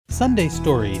Sunday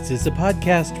Stories is a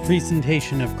podcast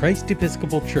presentation of Christ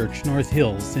Episcopal Church, North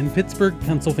Hills in Pittsburgh,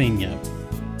 Pennsylvania.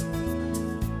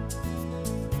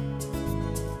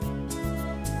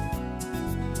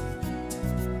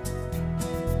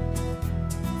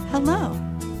 Hello,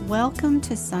 welcome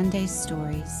to Sunday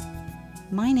Stories.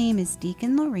 My name is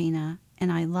Deacon Lorena,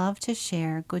 and I love to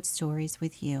share good stories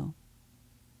with you.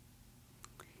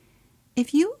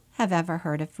 If you have ever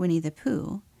heard of Winnie the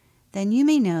Pooh, then you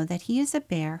may know that he is a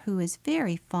bear who is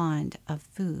very fond of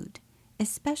food,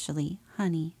 especially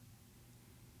honey.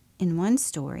 In one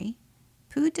story,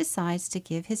 Pooh decides to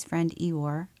give his friend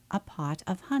Eeyore a pot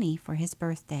of honey for his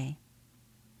birthday.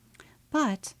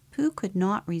 But Pooh could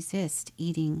not resist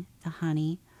eating the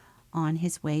honey on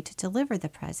his way to deliver the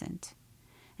present.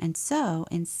 And so,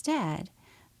 instead,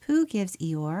 Pooh gives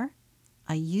Eeyore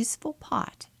a useful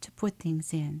pot to put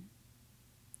things in.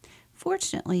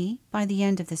 Fortunately, by the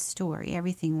end of the story,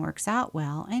 everything works out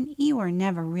well, and Eeyore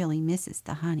never really misses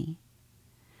the honey.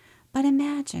 But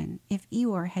imagine if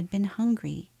Eeyore had been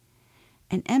hungry.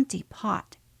 An empty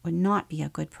pot would not be a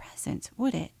good present,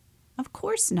 would it? Of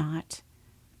course not.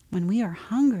 When we are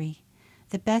hungry,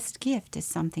 the best gift is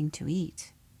something to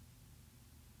eat.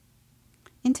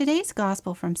 In today's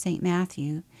Gospel from St.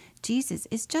 Matthew, Jesus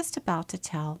is just about to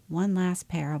tell one last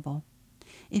parable.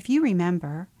 If you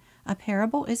remember, a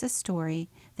parable is a story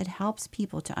that helps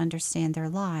people to understand their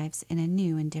lives in a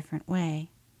new and different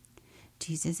way.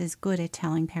 Jesus is good at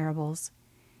telling parables.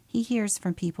 He hears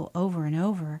from people over and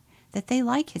over that they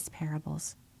like his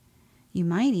parables. You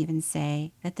might even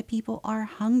say that the people are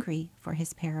hungry for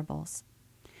his parables.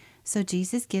 So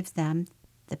Jesus gives them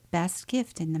the best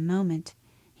gift in the moment.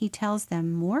 He tells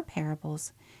them more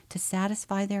parables to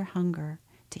satisfy their hunger,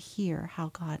 to hear how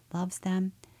God loves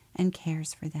them and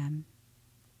cares for them.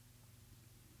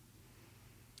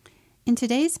 In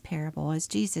today's parable, as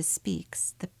Jesus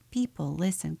speaks, the people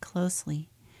listen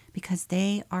closely because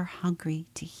they are hungry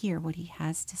to hear what he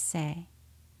has to say.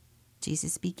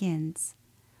 Jesus begins.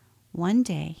 One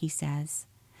day, he says,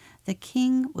 the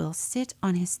king will sit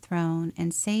on his throne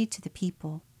and say to the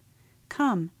people,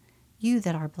 "Come, you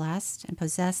that are blessed, and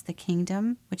possess the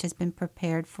kingdom which has been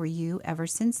prepared for you ever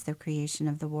since the creation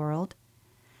of the world.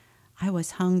 I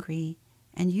was hungry,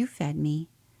 and you fed me.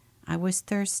 I was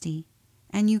thirsty,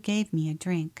 and you gave me a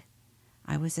drink.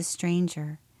 I was a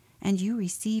stranger, and you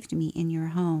received me in your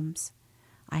homes.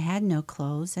 I had no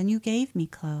clothes, and you gave me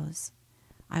clothes.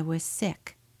 I was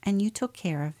sick, and you took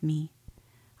care of me.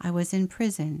 I was in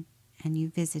prison, and you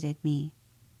visited me."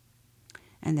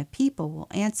 And the people will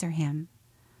answer him,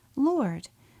 "Lord,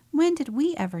 when did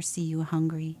we ever see you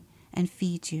hungry and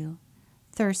feed you,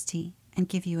 thirsty and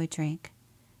give you a drink?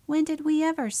 When did we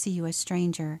ever see you a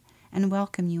stranger and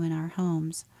welcome you in our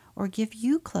homes, or give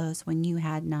you clothes when you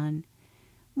had none?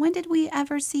 When did we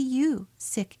ever see you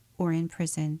sick or in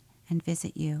prison and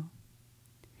visit you?"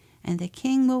 And the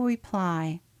king will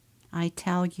reply, "I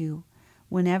tell you,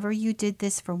 whenever you did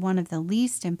this for one of the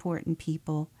least important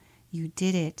people, you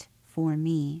did it for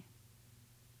me."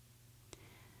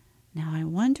 Now I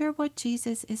wonder what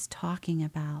Jesus is talking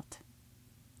about.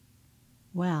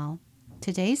 Well,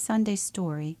 today's Sunday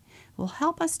story will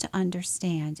help us to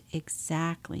understand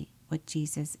exactly what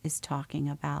Jesus is talking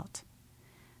about.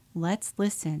 Let's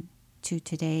listen to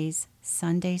today's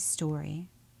Sunday story.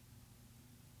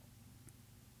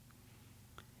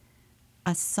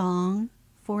 A Song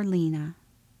for Lena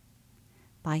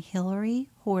by Hilary,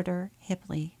 Horder,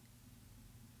 Hipley.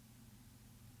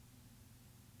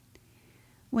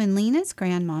 When Lena's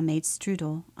grandma made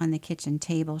strudel on the kitchen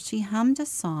table, she hummed a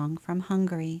song from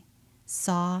Hungary,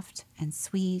 soft and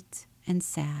sweet and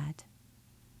sad.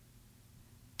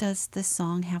 "Does the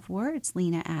song have words?"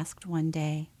 Lena asked one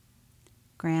day.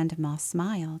 Grandma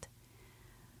smiled.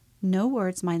 "No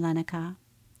words, my Lenica,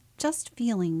 just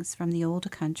feelings from the old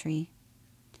country.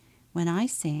 When I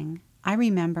sing, I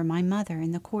remember my mother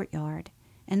in the courtyard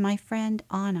and my friend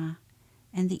Anna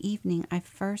and the evening I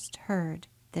first heard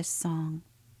this song."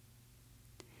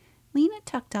 Lena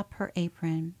tucked up her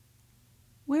apron.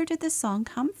 "Where did the song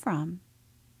come from?"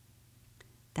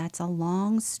 "That's a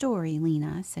long story,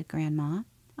 Lena," said Grandma.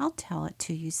 "I'll tell it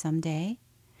to you someday."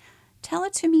 "Tell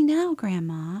it to me now,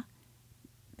 Grandma,"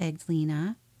 begged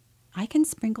Lena. "I can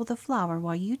sprinkle the flour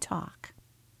while you talk."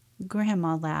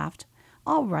 Grandma laughed.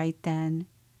 "All right, then."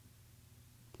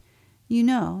 "You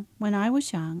know, when I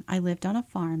was young, I lived on a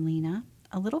farm, Lena,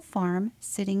 a little farm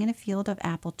sitting in a field of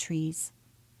apple trees.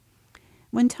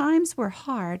 When times were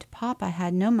hard, Papa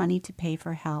had no money to pay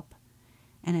for help,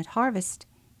 and at harvest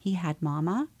he had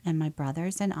Mama and my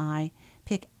brothers and I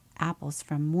pick apples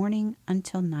from morning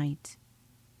until night.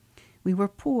 We were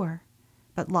poor,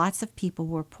 but lots of people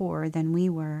were poorer than we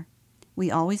were. We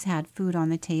always had food on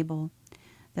the table,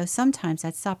 though sometimes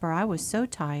at supper I was so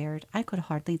tired I could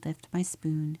hardly lift my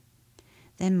spoon.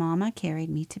 Then Mama carried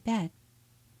me to bed.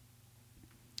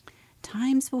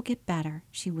 "Times will get better,"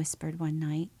 she whispered one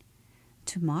night.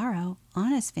 "Tomorrow,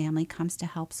 Anna's family comes to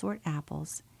help sort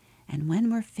apples, and when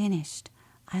we're finished,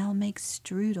 I'll make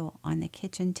strudel on the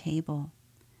kitchen table."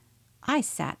 I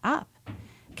sat up.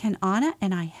 "Can Anna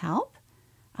and I help?"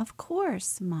 "Of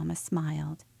course," Mama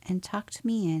smiled and tucked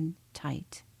me in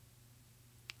tight.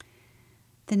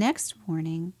 The next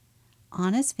morning,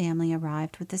 Anna's family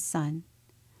arrived with the sun.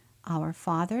 Our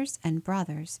fathers and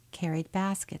brothers carried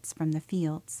baskets from the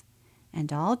fields,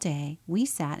 and all day we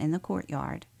sat in the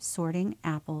courtyard sorting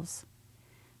apples.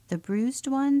 The bruised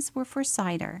ones were for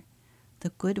cider,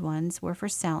 the good ones were for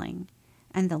selling,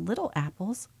 and the little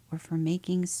apples were for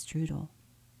making strudel.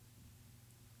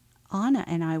 Anna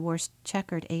and I wore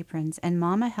checkered aprons, and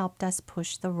Mama helped us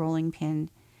push the rolling pin.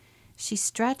 She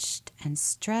stretched and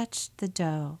stretched the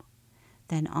dough.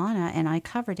 Then Anna and I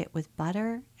covered it with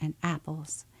butter and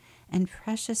apples and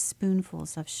precious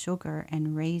spoonfuls of sugar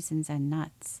and raisins and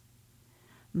nuts.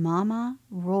 Mama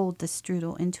rolled the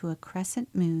strudel into a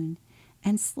crescent moon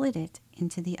and slid it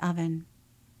into the oven.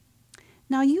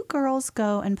 "Now you girls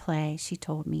go and play," she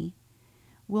told me.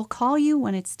 "We'll call you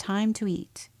when it's time to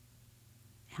eat."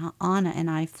 Anna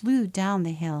and I flew down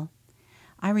the hill.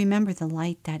 I remember the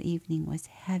light that evening was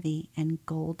heavy and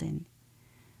golden.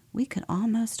 We could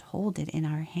almost hold it in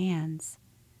our hands.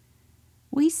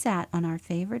 We sat on our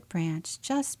favorite branch,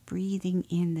 just breathing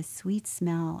in the sweet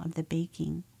smell of the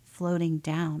baking floating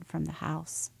down from the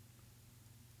house.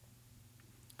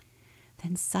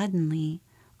 Then suddenly,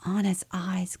 Anna's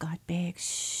eyes got big.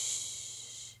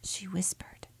 "Shh," she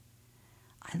whispered.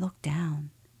 I looked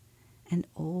down. An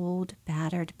old,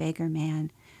 battered beggar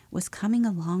man was coming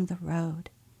along the road.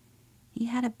 He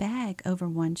had a bag over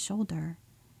one shoulder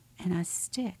and a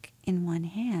stick in one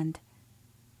hand.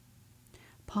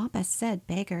 Papa said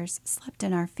beggars slept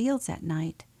in our fields at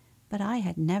night, but I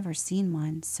had never seen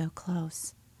one so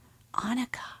close.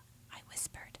 "Annika," I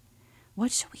whispered,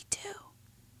 "what shall we do?"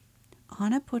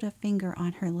 Anna put a finger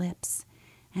on her lips,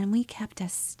 and we kept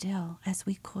as still as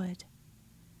we could.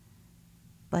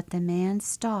 But the man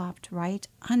stopped right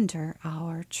under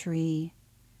our tree.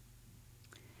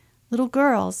 "Little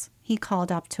girls," he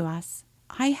called up to us,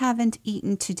 "I haven't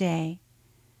eaten today.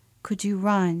 Could you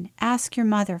run, ask your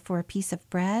mother for a piece of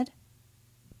bread?"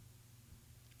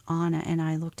 Anna and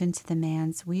I looked into the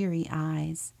man's weary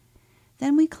eyes.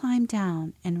 Then we climbed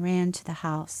down and ran to the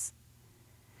house.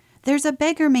 "There's a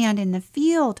beggar man in the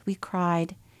field," we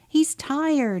cried. "He's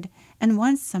tired and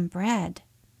wants some bread."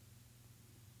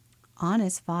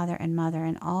 Anna's father and mother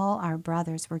and all our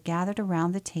brothers were gathered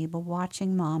around the table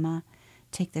watching Mama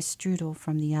take the strudel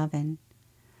from the oven.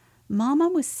 Mama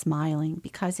was smiling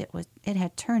because it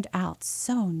had turned out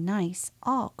so nice,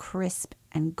 all crisp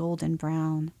and golden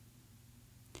brown.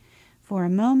 For a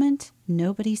moment,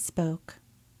 nobody spoke.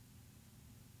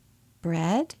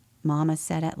 "Bread?" Mama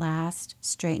said at last,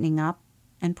 straightening up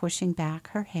and pushing back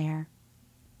her hair.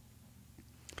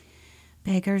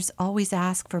 "Beggars always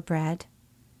ask for bread.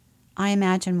 I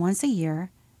imagine once a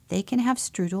year they can have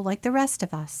strudel like the rest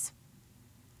of us."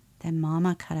 Then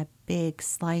Mama cut a big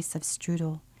slice of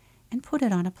strudel and put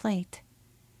it on a plate.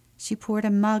 She poured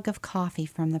a mug of coffee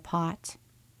from the pot.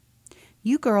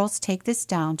 "You girls take this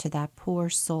down to that poor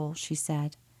soul," she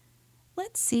said.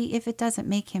 "Let's see if it doesn't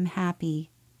make him happy."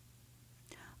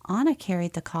 Anna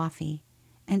carried the coffee,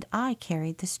 and I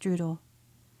carried the strudel.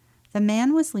 The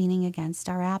man was leaning against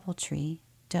our apple tree,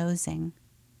 dozing.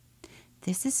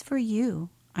 "This is for you,"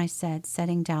 I said,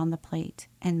 setting down the plate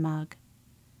and mug.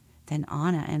 Then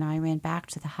Anna and I ran back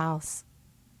to the house.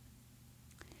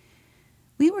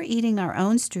 We were eating our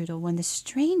own strudel when the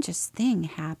strangest thing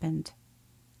happened.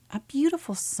 A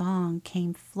beautiful song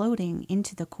came floating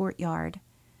into the courtyard.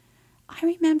 I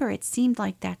remember it seemed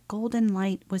like that golden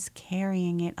light was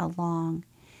carrying it along.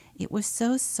 It was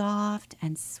so soft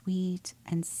and sweet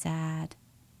and sad.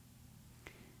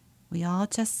 We all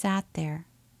just sat there,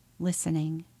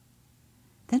 listening.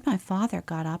 Then my father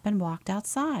got up and walked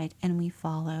outside, and we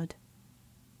followed.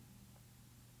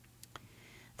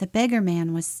 The beggar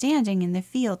man was standing in the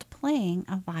field playing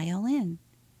a violin.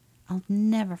 I'll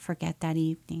never forget that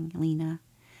evening, Lena.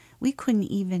 We couldn't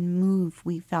even move.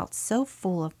 We felt so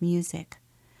full of music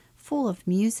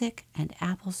and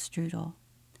apple strudel.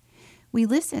 We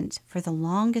listened for the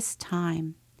longest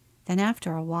time. Then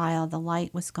after a while, the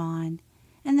light was gone,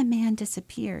 and the man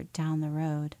disappeared down the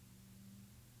road.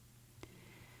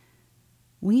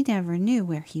 We never knew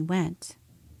where he went.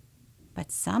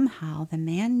 But somehow the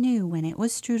man knew when it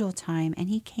was strudel time, and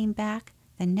he came back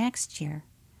the next year.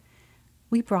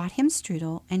 We brought him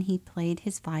strudel, and he played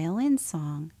his violin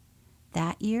song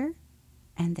that year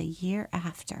and the year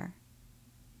after.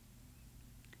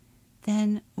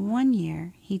 Then one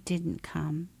year he didn't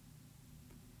come.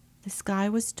 The sky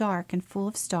was dark and full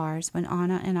of stars when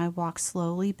Anna and I walked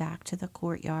slowly back to the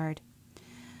courtyard.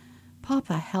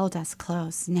 Papa held us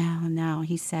close. Now,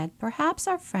 he said, perhaps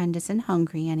our friend isn't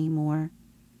hungry anymore.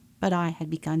 But I had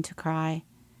begun to cry.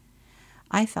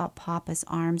 I felt Papa's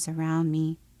arms around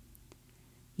me.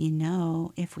 You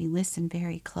know, if we listen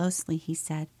very closely, he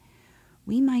said,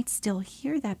 we might still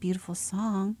hear that beautiful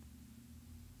song.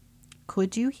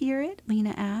 Could you hear it?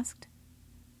 Lena asked.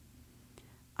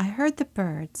 I heard the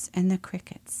birds and the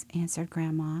crickets, answered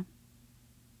Grandma.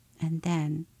 And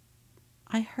then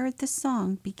I heard the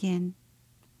song begin.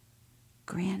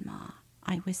 Grandma,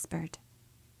 I whispered,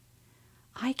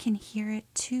 I can hear it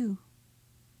too.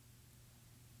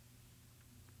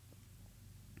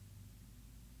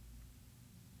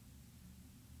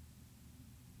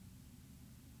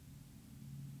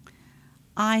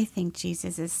 I think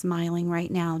Jesus is smiling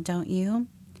right now, don't you?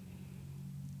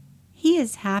 He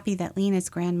is happy that Lena's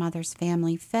grandmother's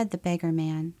family fed the beggar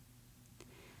man.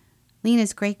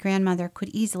 Lena's great-grandmother could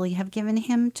easily have given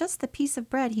him just the piece of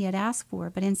bread he had asked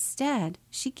for, but instead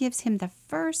she gives him the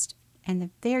first and the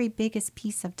very biggest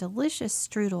piece of delicious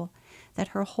strudel that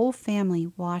her whole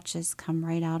family watches come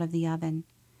right out of the oven.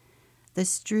 The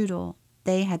strudel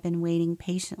they had been waiting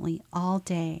patiently all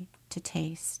day to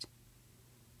taste.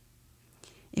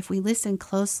 If we listen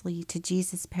closely to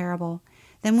Jesus' parable,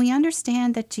 then we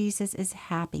understand that Jesus is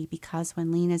happy because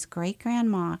when Lena's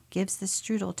great-grandma gives the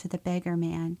strudel to the beggar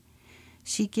man,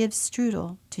 she gives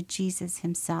strudel to Jesus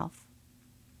himself.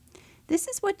 This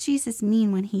is what Jesus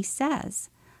means when he says,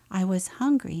 I was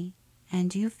hungry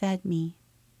and you fed me.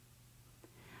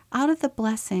 Out of the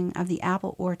blessing of the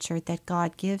apple orchard that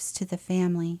God gives to the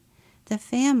family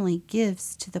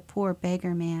gives to the poor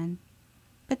beggar man.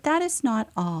 But that is not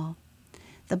all.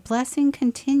 The blessing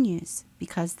continues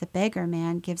because the beggar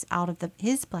man gives out of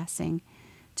his blessing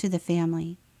to the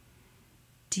family.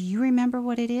 Do you remember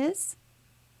what it is?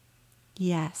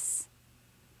 Yes.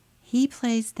 He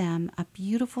plays them a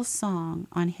beautiful song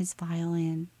on his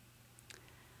violin.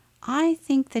 I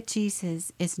think that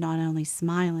Jesus is not only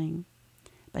smiling,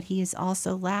 but he is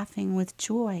also laughing with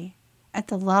joy at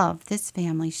the love this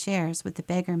family shares with the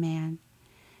beggar man,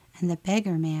 and the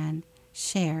beggar man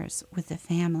shares with the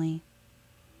family.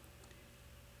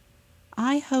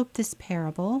 I hope this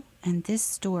parable and this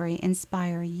story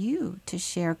inspire you to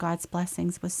share God's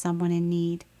blessings with someone in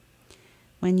need.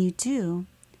 When you do,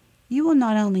 you will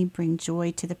not only bring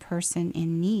joy to the person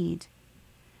in need,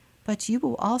 but you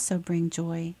will also bring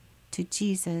joy to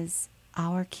Jesus,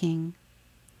 our King.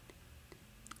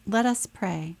 Let us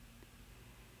pray.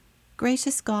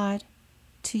 Gracious God,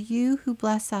 to you who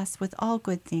bless us with all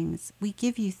good things, we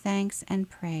give you thanks and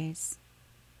praise.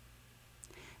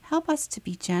 Help us to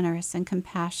be generous and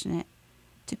compassionate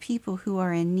to people who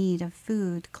are in need of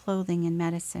food, clothing, and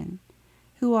medicine,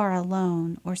 who are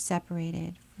alone or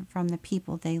separated from the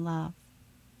people they love.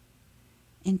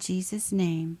 In Jesus'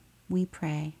 name we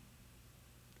pray.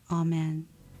 Amen.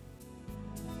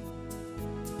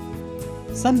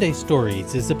 Sunday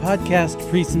Stories is a podcast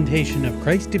presentation of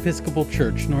Christ Episcopal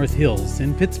Church North Hills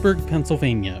in Pittsburgh,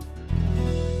 Pennsylvania.